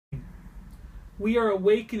we are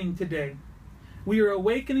awakening today. We are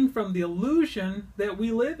awakening from the illusion that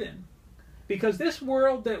we live in. Because this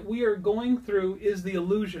world that we are going through is the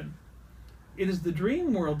illusion. It is the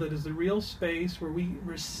dream world that is the real space where we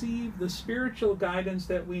receive the spiritual guidance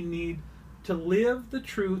that we need to live the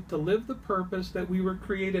truth, to live the purpose that we were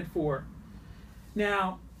created for.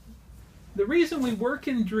 Now, the reason we work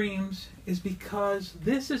in dreams is because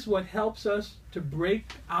this is what helps us to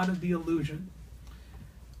break out of the illusion.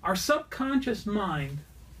 Our subconscious mind,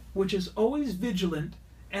 which is always vigilant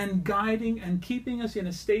and guiding and keeping us in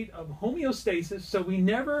a state of homeostasis so we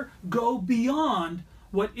never go beyond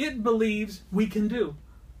what it believes we can do.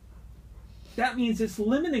 That means it's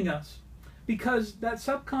limiting us because that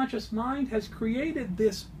subconscious mind has created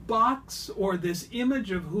this box or this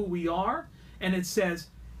image of who we are, and it says,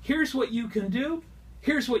 here's what you can do,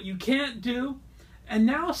 here's what you can't do, and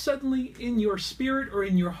now suddenly in your spirit or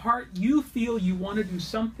in your heart you feel you want to do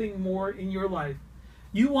something more in your life.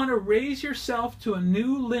 You want to raise yourself to a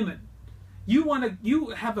new limit. You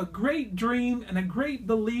have a great dream and a great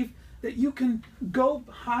belief that you can go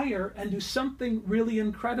higher and do something really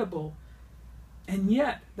incredible. And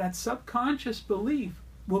yet that subconscious belief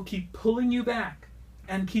will keep pulling you back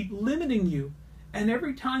and keep limiting you. And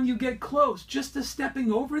every time you get close, just to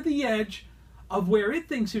stepping over the edge of where it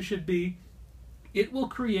thinks you should be, it will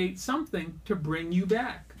create something to bring you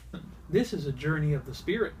back. This is a journey of the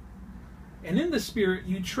spirit. And in the spirit,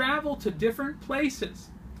 you travel to different places.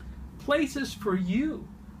 Places for you,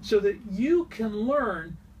 so that you can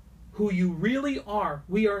learn who you really are.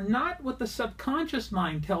 We are not what the subconscious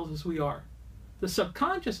mind tells us we are. The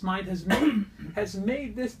subconscious mind has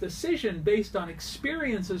made this decision based on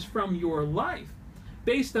experiences from your life,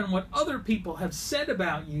 based on what other people have said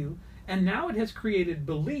about you, and now it has created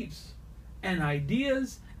beliefs and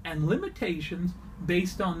ideas and limitations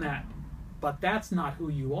based on that. But that's not who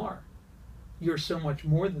you are. You're so much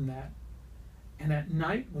more than that. And at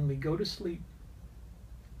night, when we go to sleep,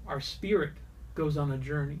 our spirit goes on a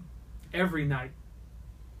journey every night.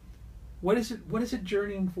 What is it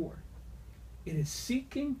journeying for? It is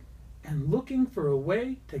seeking and looking for a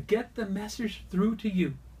way to get the message through to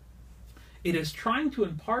you. It is trying to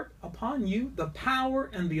impart upon you the power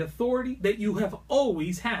and the authority that you have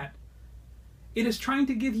always had. It is trying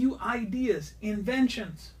to give you ideas,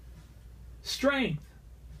 inventions, strength,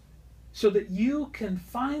 so that you can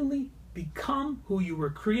finally become who you were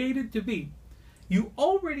created to be. You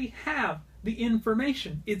already have the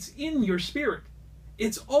information. It's in your spirit.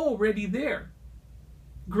 It's already there.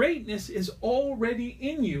 Greatness is already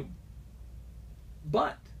in you.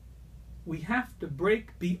 But we have to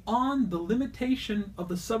break beyond the limitation of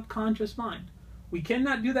the subconscious mind. We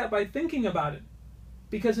cannot do that by thinking about it.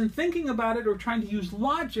 Because in thinking about it or trying to use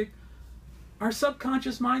logic, our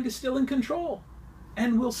subconscious mind is still in control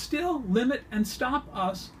and will still limit and stop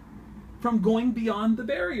us from going beyond the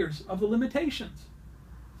barriers of the limitations.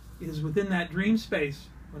 It is within that dream space,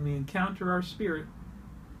 when we encounter our spirit,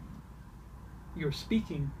 you're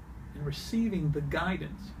speaking and receiving the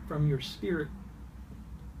guidance from your spirit.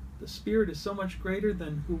 The spirit is so much greater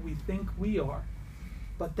than who we think we are,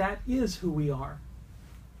 but that is who we are.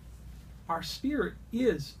 Our spirit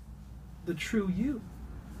is the true you,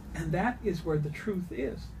 and that is where the truth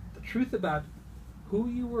is. The truth about who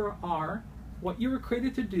you are, what you were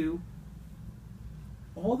created to do,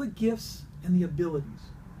 all the gifts and the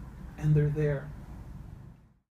abilities, and they're there.